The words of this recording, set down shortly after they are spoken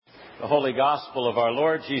The Holy Gospel of our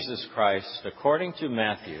Lord Jesus Christ according to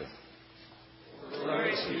Matthew.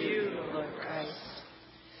 Glory to you, Lord Christ.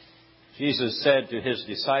 Jesus said to his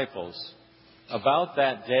disciples, "About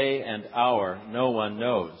that day and hour no one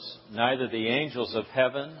knows, neither the angels of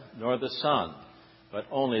heaven nor the Son, but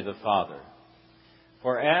only the Father.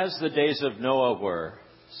 For as the days of Noah were,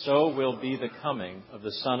 so will be the coming of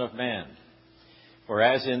the Son of Man. For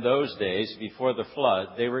as in those days before the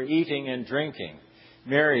flood they were eating and drinking,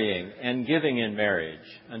 marrying and giving in marriage,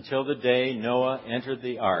 until the day Noah entered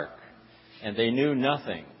the ark, and they knew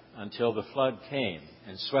nothing until the flood came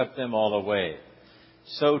and swept them all away.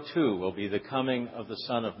 So too will be the coming of the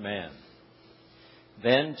Son of Man.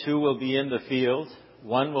 Then two will be in the field,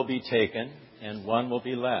 one will be taken, and one will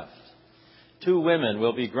be left. Two women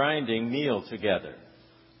will be grinding meal together.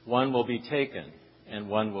 One will be taken, and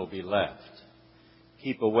one will be left.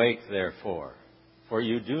 Keep awake, therefore, for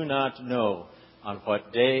you do not know on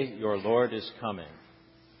what day your Lord is coming.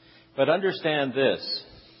 But understand this,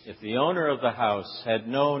 if the owner of the house had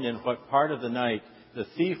known in what part of the night the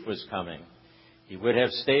thief was coming, he would have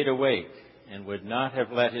stayed awake and would not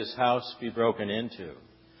have let his house be broken into.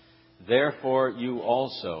 Therefore you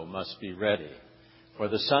also must be ready, for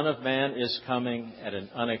the Son of Man is coming at an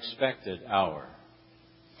unexpected hour."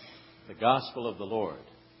 The Gospel of the Lord.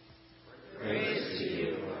 Praise to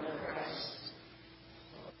you, Lord Christ.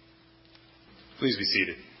 Please be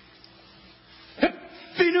seated.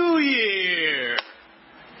 Happy New Year!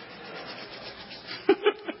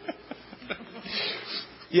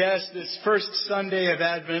 Yes, this first Sunday of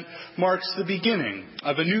Advent marks the beginning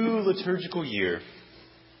of a new liturgical year.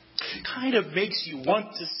 It kind of makes you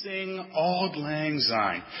want to sing Auld Lang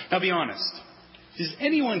Syne. Now be honest, does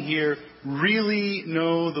anyone here really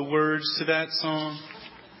know the words to that song?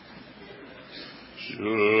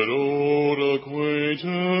 Should old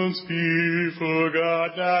acquaintance be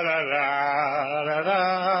forgot? Da, da, da, da,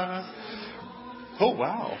 da. Oh,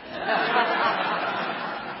 wow.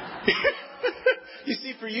 You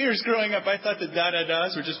see, for years growing up, I thought the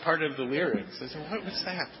da-da-das were just part of the lyrics. I said, what's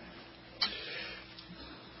that?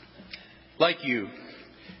 Like you,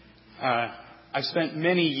 I've spent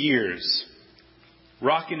many years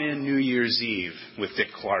rocking in New Year's Eve with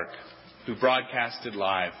Dick Clark, who broadcasted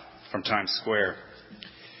live from Times Square.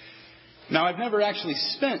 Now, I've never actually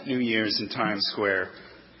spent New Year's in Times Square,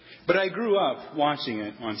 but I grew up watching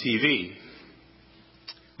it on TV,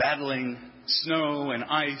 battling snow and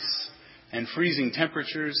ice and freezing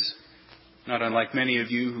temperatures, not unlike many of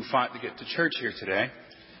you who fought to get to church here today.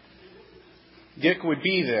 Dick would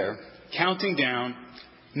be there, counting down,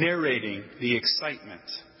 narrating the excitement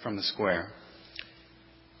from the square.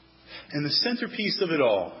 And the centerpiece of it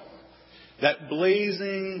all, that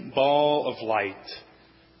blazing ball of light,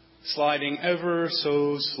 sliding ever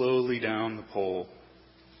so slowly down the pole,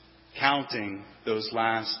 counting those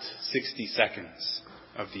last 60 seconds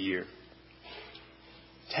of the year.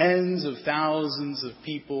 Tens of thousands of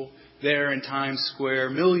people there in Times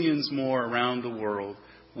Square, millions more around the world,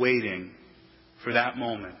 waiting for that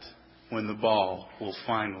moment when the ball will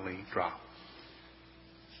finally drop.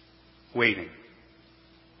 Waiting.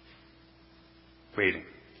 Waiting.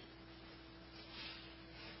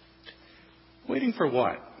 Waiting for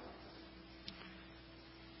what?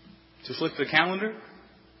 To flip the calendar?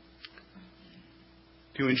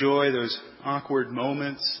 To enjoy those awkward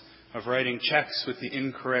moments of writing checks with the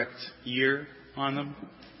incorrect year on them?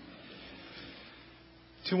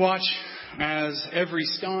 To watch as every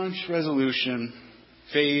staunch resolution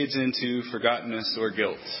fades into forgottenness or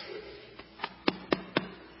guilt?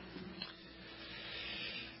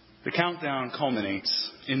 The countdown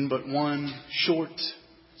culminates in but one short,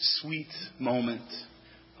 sweet moment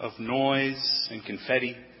of noise and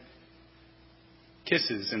confetti,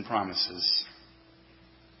 kisses and promises,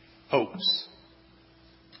 hopes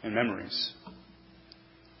and memories.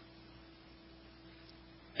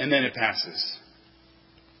 And then it passes.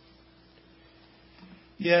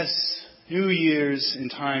 Yes, New Year's in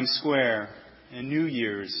Times Square and New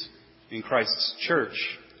Year's in Christ's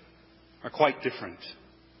church are quite different.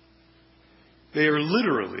 They are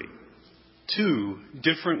literally two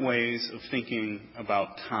different ways of thinking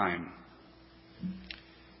about time.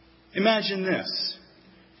 Imagine this.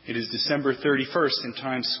 It is December 31st in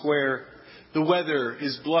Times Square. The weather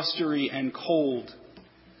is blustery and cold.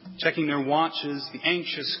 Checking their watches, the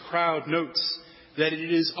anxious crowd notes that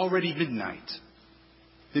it is already midnight.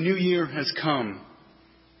 The new year has come.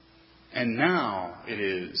 And now it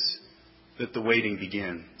is that the waiting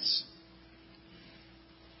begins.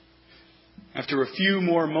 After a few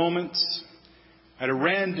more moments, at a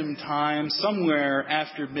random time, somewhere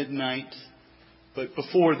after midnight, but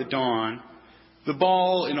before the dawn, The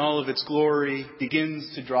ball in all of its glory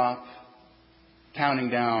begins to drop, counting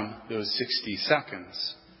down those 60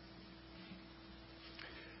 seconds.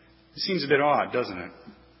 It seems a bit odd, doesn't it?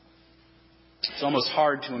 It's almost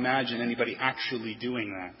hard to imagine anybody actually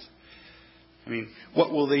doing that. I mean,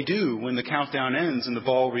 what will they do when the countdown ends and the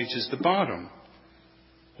ball reaches the bottom?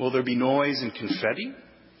 Will there be noise and confetti?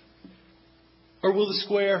 Or will the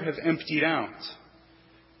square have emptied out?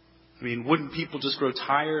 I mean, wouldn't people just grow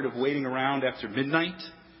tired of waiting around after midnight?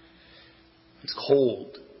 It's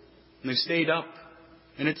cold, and they've stayed up,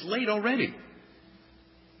 and it's late already.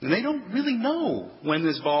 And they don't really know when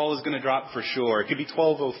this ball is going to drop for sure. It could be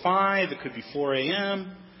 12:05, it could be 4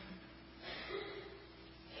 a.m.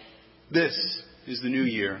 This is the new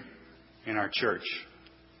year in our church.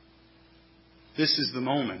 This is the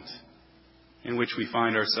moment in which we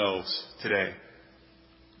find ourselves today.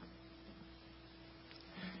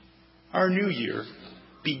 Our new year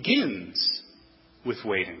begins with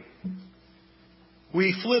waiting.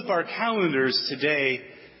 We flip our calendars today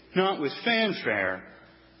not with fanfare,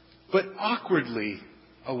 but awkwardly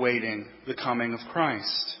awaiting the coming of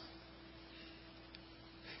Christ.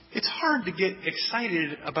 It's hard to get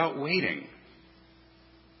excited about waiting.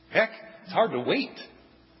 Heck, it's hard to wait.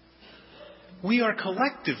 We are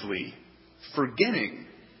collectively forgetting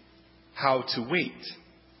how to wait.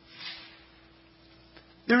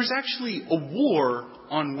 There's actually a war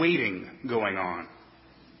on waiting going on.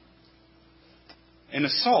 An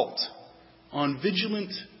assault on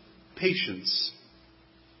vigilant patience.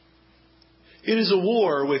 It is a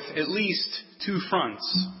war with at least two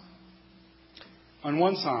fronts. On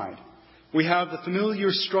one side, we have the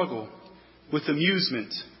familiar struggle with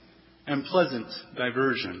amusement and pleasant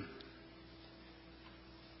diversion.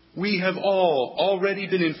 We have all already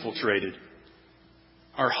been infiltrated.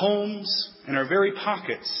 Our homes and our very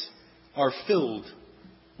pockets are filled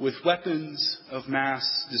with weapons of mass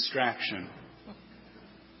distraction.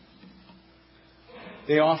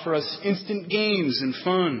 They offer us instant games and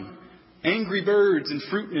fun, Angry Birds and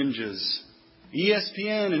Fruit Ninjas,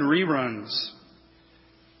 ESPN and reruns.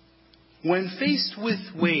 When faced with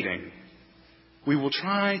waiting, we will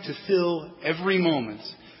try to fill every moment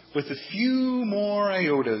with a few more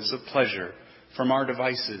iotas of pleasure from our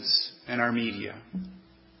devices and our media.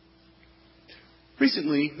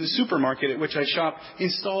 Recently, the supermarket at which I shop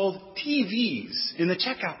installed TVs in the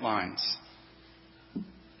checkout lines.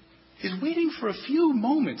 Is waiting for a few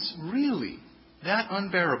moments really that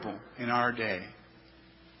unbearable in our day?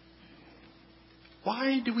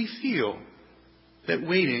 Why do we feel that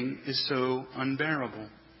waiting is so unbearable?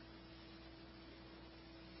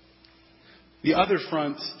 The other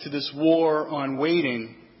front to this war on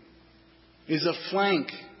waiting is a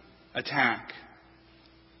flank attack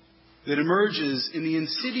that emerges in the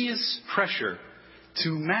insidious pressure to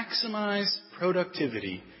maximize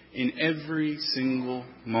productivity in every single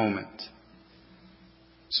moment.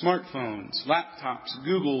 Smartphones, laptops,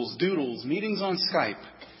 Googles, Doodles, meetings on Skype,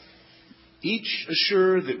 each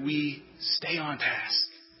assure that we stay on task.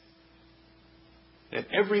 That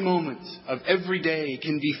every moment of every day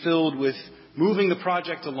can be filled with moving the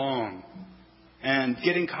project along and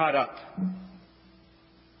getting caught up.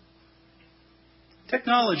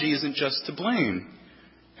 Technology isn't just to blame.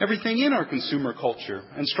 Everything in our consumer culture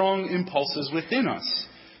and strong impulses within us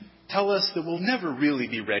tell us that we'll never really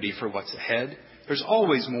be ready for what's ahead. There's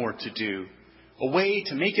always more to do, a way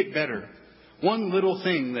to make it better, one little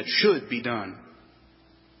thing that should be done.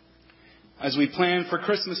 As we plan for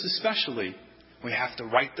Christmas especially, we have to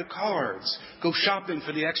write the cards, go shopping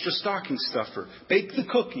for the extra stocking stuffer, bake the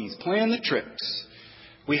cookies, plan the trips.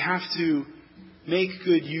 We have to make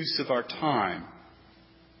good use of our time.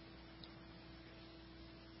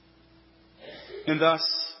 And thus,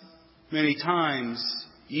 many times,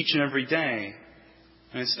 each and every day,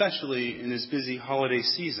 and especially in this busy holiday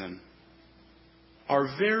season, our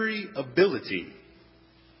very ability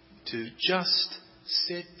to just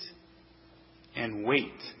sit and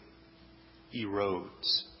wait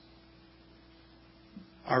erodes.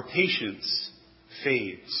 Our patience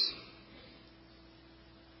fades.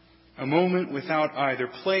 A moment without either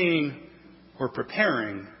playing or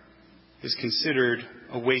preparing is considered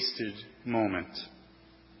a wasted moment.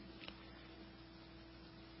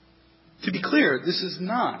 To be clear, this is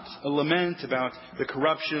not a lament about the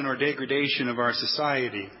corruption or degradation of our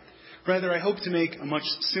society. Rather, I hope to make a much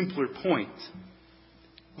simpler point.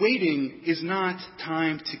 Waiting is not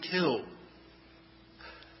time to kill.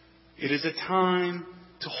 It is a time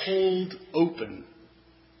to hold open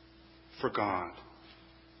for God.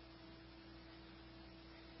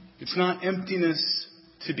 It's not emptiness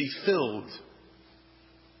to be filled,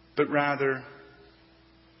 but rather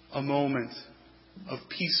a moment of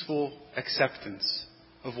peaceful acceptance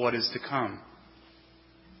of what is to come.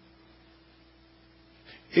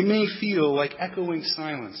 It may feel like echoing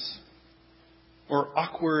silence or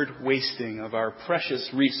awkward wasting of our precious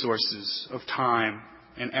resources of time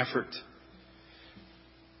and effort.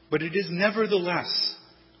 But it is nevertheless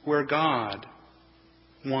where God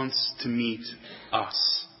wants to meet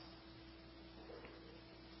us.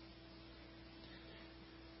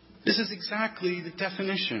 This is exactly the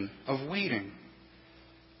definition of waiting.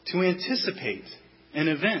 To anticipate an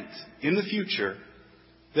event in the future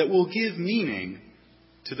that will give meaning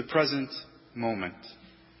to the present moment.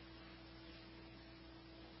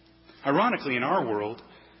 Ironically, in our world,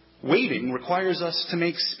 waiting requires us to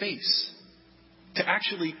make space, to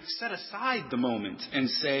actually set aside the moment and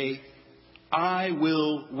say, I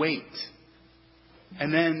will wait,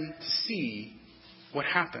 and then to see what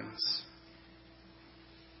happens.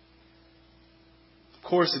 Of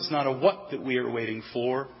course, it's not a what that we are waiting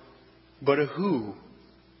for, but a who.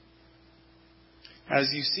 As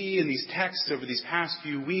you see in these texts over these past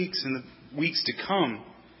few weeks and the weeks to come,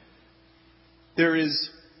 there is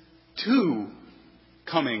two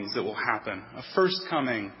comings that will happen. A first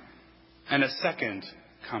coming and a second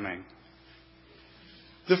coming.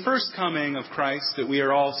 The first coming of Christ that we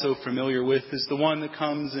are all so familiar with is the one that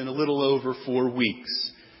comes in a little over 4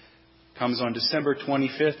 weeks. It comes on December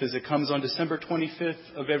 25th, as it comes on December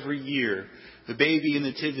 25th of every year. The baby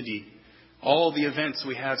nativity, all the events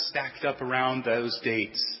we have stacked up around those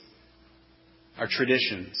dates, our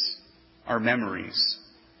traditions, our memories.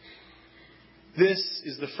 This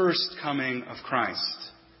is the first coming of Christ.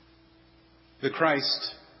 The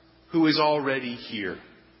Christ who is already here.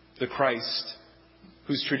 The Christ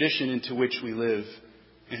whose tradition into which we live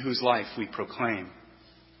and whose life we proclaim.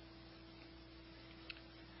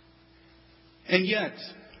 And yet,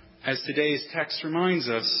 as today's text reminds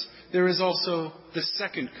us, there is also the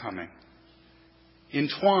second coming,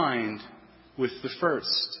 entwined with the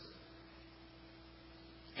first.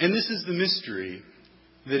 And this is the mystery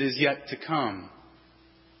that is yet to come.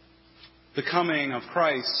 The coming of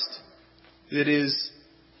Christ that is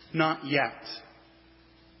not yet.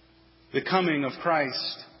 The coming of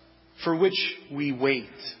Christ for which we wait,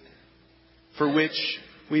 for which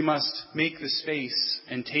we must make the space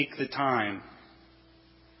and take the time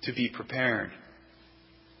to be prepared.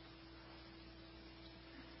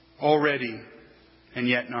 Already and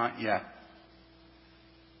yet not yet.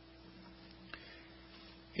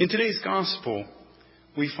 In today's gospel,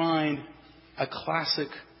 we find a classic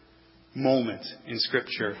moment in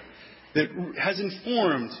Scripture that has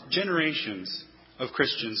informed generations of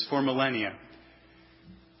Christians for millennia.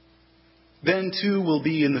 Then two will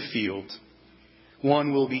be in the field.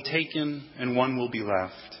 One will be taken and one will be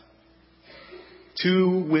left.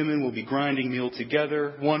 Two women will be grinding meal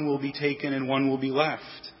together. One will be taken and one will be left.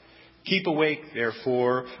 Keep awake,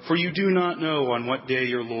 therefore, for you do not know on what day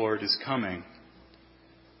your Lord is coming.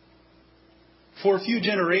 For a few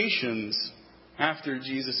generations after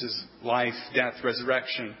Jesus' life, death,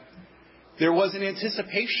 resurrection, there was an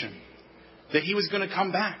anticipation that he was going to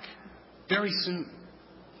come back very soon.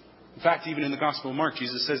 In fact, even in the Gospel of Mark,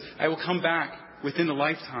 Jesus says, I will come back within the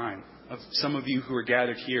lifetime of some of you who are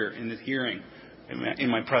gathered here in the hearing, in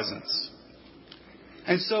my presence.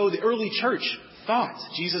 And so the early church thought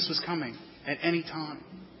Jesus was coming at any time.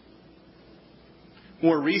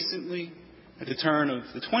 More recently, at the turn of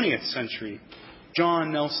the 20th century,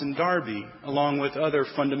 John Nelson Darby, along with other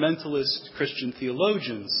fundamentalist Christian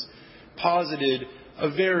theologians, posited a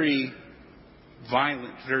very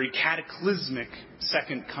violent, very cataclysmic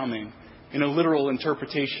second coming in a literal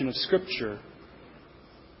interpretation of Scripture.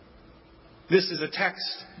 This is a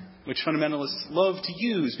text which fundamentalists love to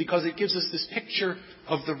use because it gives us this picture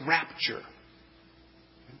of the rapture.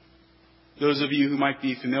 Those of you who might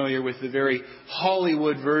be familiar with the very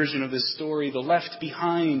Hollywood version of this story, the Left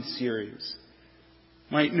Behind series,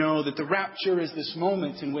 might know that the rapture is this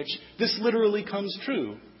moment in which this literally comes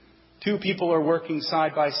true. Two people are working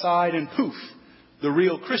side by side and poof, the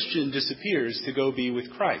real Christian disappears to go be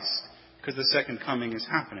with Christ because the second coming is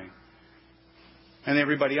happening. And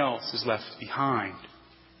everybody else is left behind.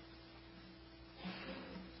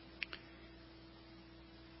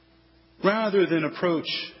 Rather than approach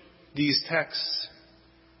these texts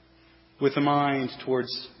with a mind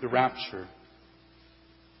towards the rapture,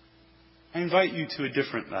 I invite you to a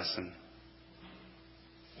different lesson.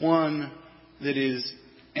 One that is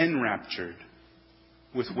enraptured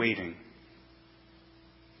with waiting.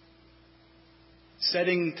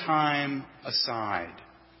 Setting time aside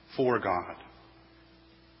for God.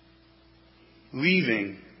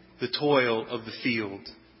 Leaving the toil of the field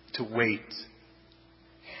to wait.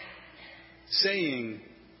 saying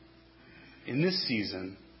in this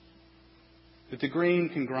season that the grain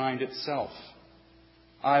can grind itself.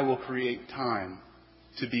 I will create time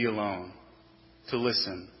to be alone, to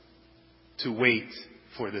listen, to wait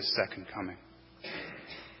for this second coming.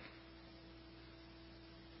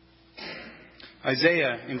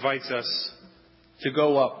 Isaiah invites us to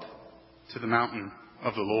go up to the mountain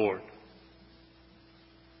of the Lord.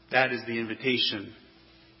 That is the invitation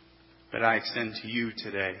that I extend to you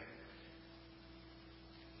today.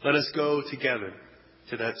 Let us go together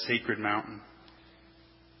to that sacred mountain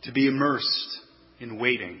to be immersed in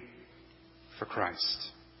waiting for Christ.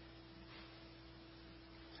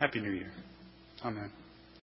 Happy New Year. Amen.